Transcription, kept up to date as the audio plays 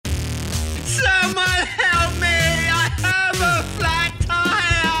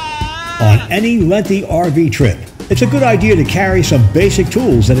On any lengthy RV trip, it's a good idea to carry some basic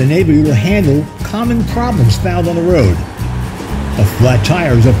tools that enable you to handle common problems found on the road. A flat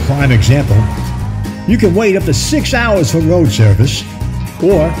tire is a prime example. You can wait up to 6 hours for road service,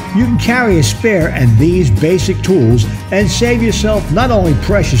 or you can carry a spare and these basic tools and save yourself not only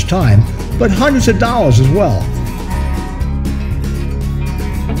precious time, but hundreds of dollars as well.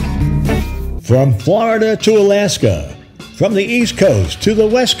 From Florida to Alaska, from the East Coast to the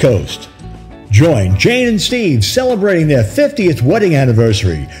West Coast, join Jane and Steve celebrating their 50th wedding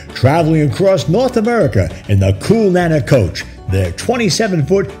anniversary, traveling across North America in the Cool Nana Coach, their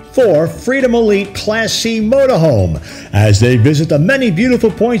 27-foot 4 Freedom Elite Class C motorhome, as they visit the many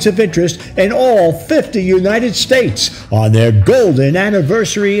beautiful points of interest in all 50 United States on their golden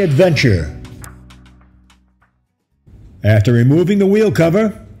anniversary adventure. After removing the wheel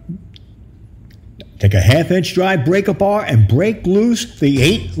cover, take a 1/2-inch dry breaker bar and break loose the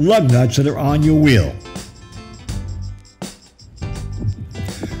 8 lug nuts that are on your wheel.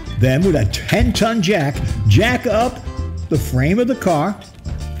 Then with a 10-ton jack up the frame of the car.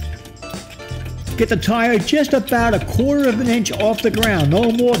 Get the tire just about 1/4 of an inch off the ground,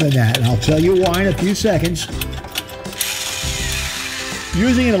 no more than that, and I'll tell you why in a few seconds.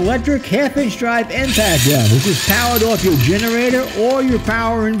 Using an electric 1/2-inch drive impact gun, which is powered off your generator or your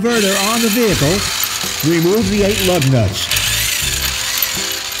power inverter on the vehicle, remove the 8 lug nuts.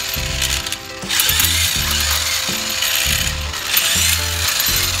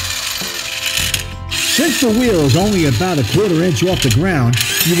 Since the wheel is only about 1/4 inch off the ground,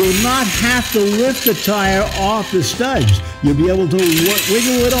 you will not have to lift the tire off the studs. You'll be able to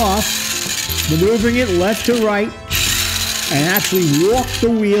wiggle it off, maneuvering it left to right, and actually walk the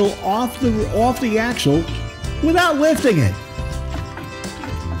wheel off the axle without lifting it.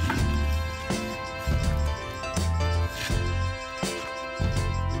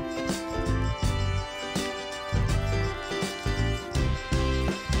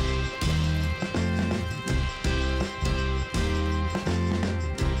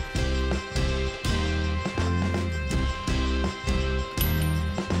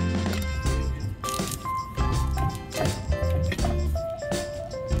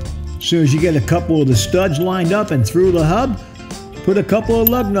 As soon as you get a couple of the studs lined up and through the hub, put a couple of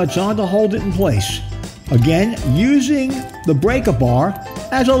lug nuts on to hold it in place. Again, using the breaker bar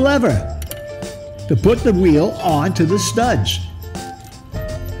as a lever to put the wheel onto the studs.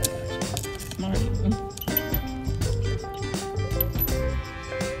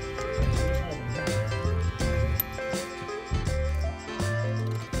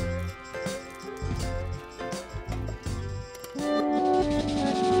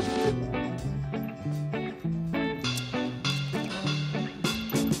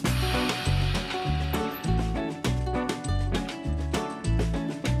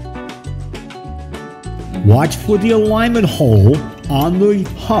 Watch for the alignment hole on the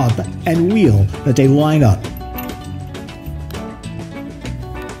hub and wheel that they line up.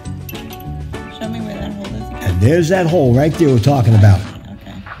 Show me where that hole is again. And there's that hole right there we're talking about.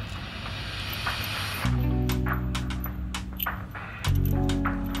 Okay.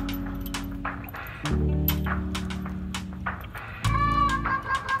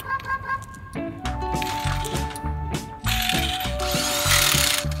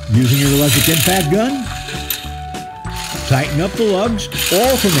 Using your electric impact gun, tighten up the lugs,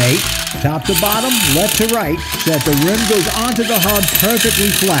 alternate top to bottom, left to right, so that the rim goes onto the hub perfectly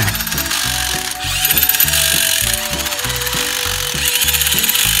flat.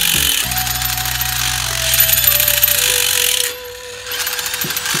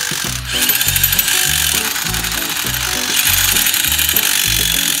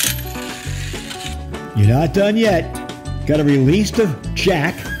 You're not done yet. Got to release the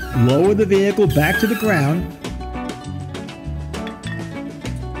jack, lower the vehicle back to the ground.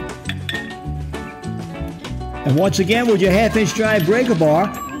 And once again, with your 1/2-inch drive breaker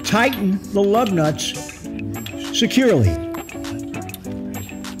bar, tighten the lug nuts securely.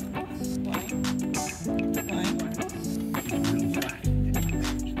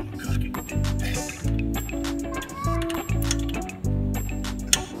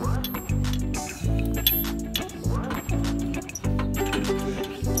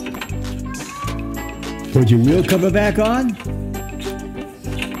 Put your wheel cover back on.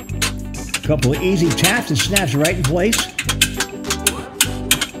 Couple of easy taps and snaps right in place.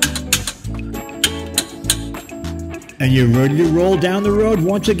 And you're ready to roll down the road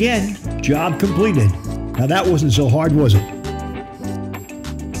once again. Job completed. Now that wasn't so hard, was it?